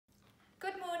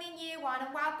Year 1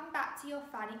 and welcome back to your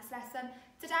phonics lesson.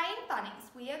 Today in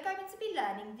phonics we are going to be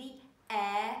learning the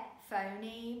air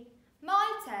phoneme. My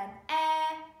turn,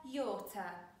 air, your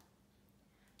turn.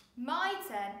 My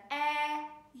turn, air,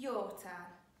 your turn.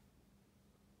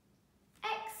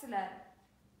 Excellent.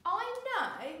 I know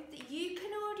that you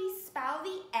can already spell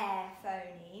the air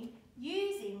phoneme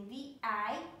using the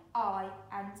A, I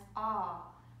and R.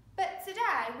 But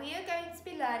today we are going to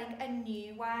be learning a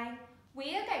new way.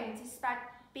 We are going to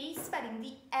be spelling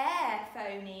the air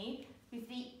phoneme with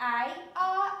the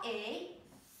A-R-E,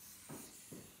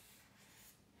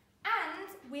 and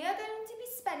we are going to be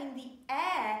spelling the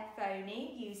air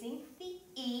phoneme using the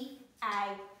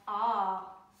E-A-R.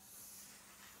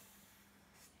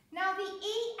 Now the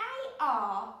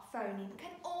E-A-R phoneme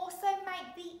can also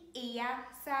make the ear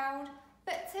sound,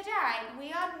 but today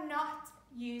we are not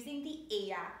using the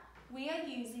ear. We are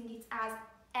using it as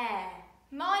air.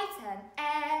 My turn,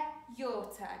 air,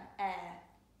 your turn, air.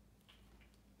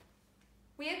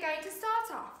 We are going to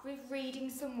start off with reading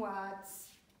some words.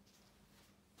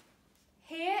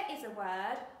 Here is a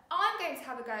word. I'm going to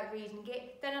have a go at reading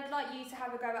it, then I'd like you to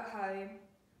have a go at home.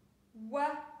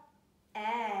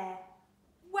 Air.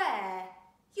 Where?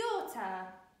 Your turn.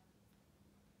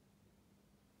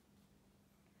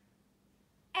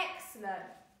 Excellent.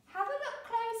 Have a look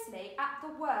closely at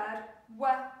the word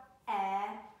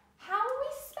air. How are we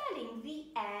spelling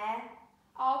the air?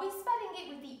 Are we spelling it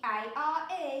with the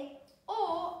A-R-E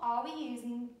or are we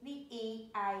using the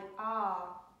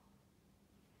E-A-R?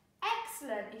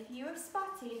 Excellent, if you have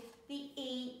spotted the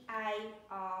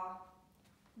E-A-R.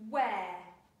 Where?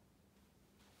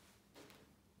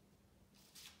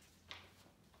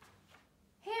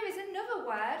 Here is another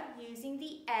word using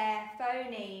the air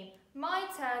phoneme. My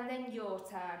turn, then your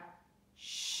turn.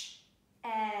 Sh,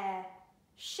 air,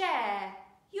 share,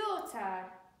 your turn.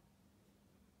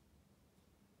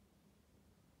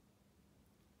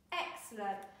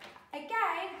 Excellent.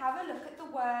 Again, have a look at the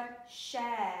word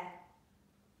share.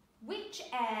 Which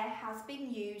air has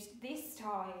been used this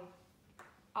time?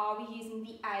 Are we using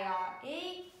the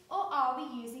A-R-E or are we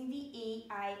using the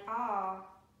E-A-R?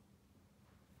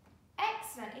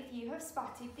 Excellent, if you have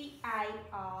spotted the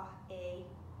A-R-E.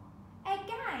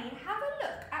 Again, have a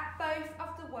look at both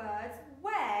of the words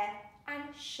where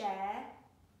and share.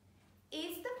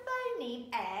 Is the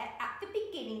phoneme air at the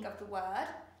beginning of the word,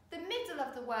 the middle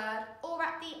of the word, or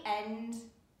at the end?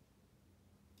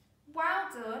 Well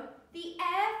done. The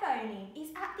air phoneme is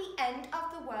at the end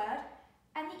of the word,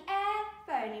 and the air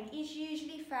phoneme is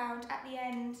usually found at the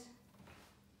end.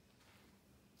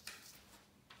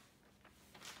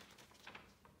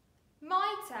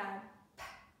 My turn. P,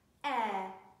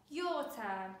 air. Your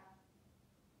turn.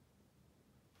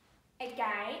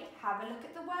 Again, have a look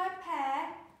at the word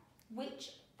pair.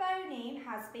 Which phoneme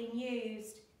has been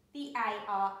used? The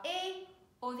A-R-E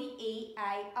or the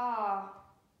E-A-R?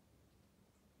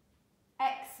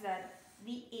 Excellent,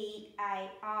 the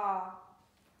E-A-R.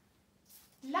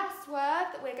 Last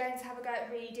word that we're going to have a go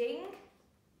at reading.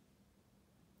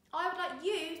 I would like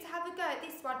you to have a go at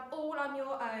this one all on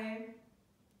your own.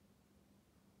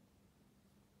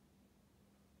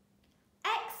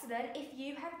 Excellent, if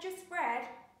you have just read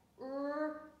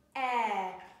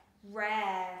air,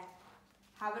 rare.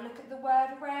 Have a look at the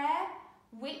word rare.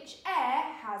 Which air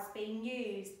has been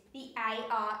used? The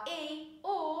A-R-E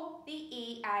or the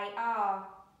E-A-R?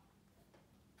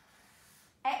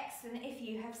 Excellent if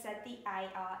you have said the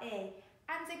A-R-E.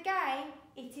 And again,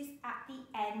 it is at the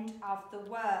end of the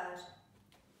word.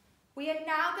 We are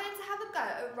now going to have a go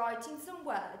at writing some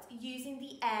words using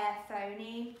the air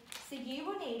phoneme. So you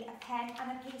will need a pen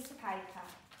and a piece of paper.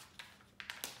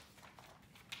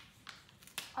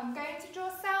 I'm going to draw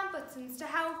sound buttons to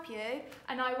help you,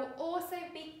 and I will also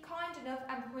be kind enough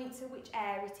and point to which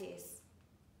air it is.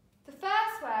 The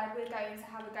first word we're going to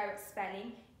have a go at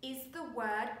spelling is the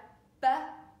word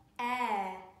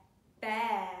b-air,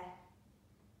 bear.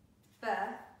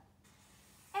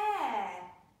 B-air,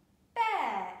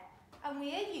 bear. And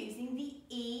we are using the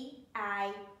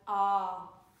E-A-R.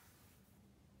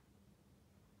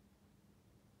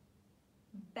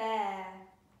 Bear.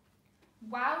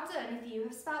 Well done if you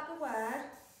have spelt the word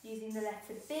using the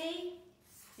letter B,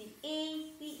 the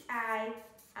E, the A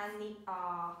and the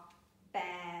R.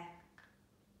 Bear.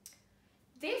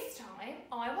 This time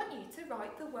I want you to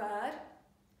write the word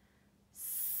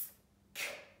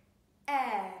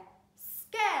air,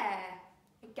 scare.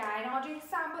 Again, I'll do the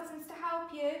sound buttons to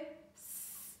help you.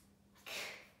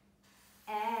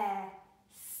 Air,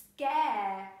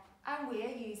 scare. And we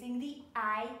are using the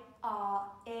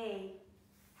A-R-E.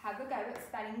 Have a go at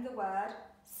spelling the word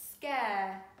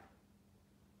scare.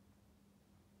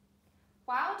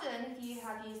 Well done if you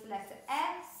have used the letter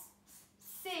S,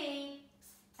 C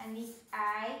and the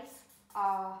A-R-E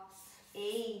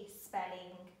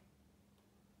spelling.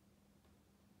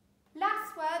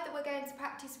 Last word that we're going to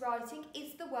practice writing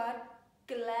is the word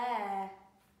glare.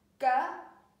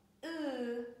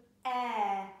 G-l-a-r-e,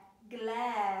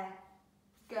 glare.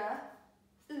 G-l-a-r-e,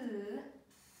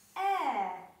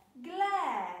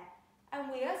 glare. And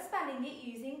we are spelling it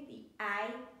using the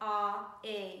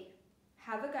A-R-E.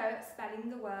 Have a go at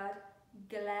spelling the word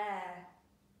glare.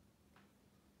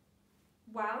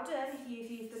 Well done if you've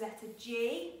used the letter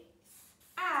G,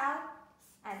 L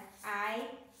and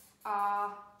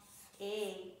A-R-E.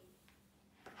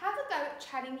 Have a go at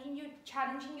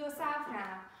challenging yourself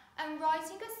now and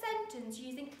writing a sentence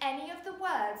using any of the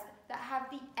words that have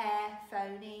the air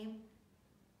phoneme.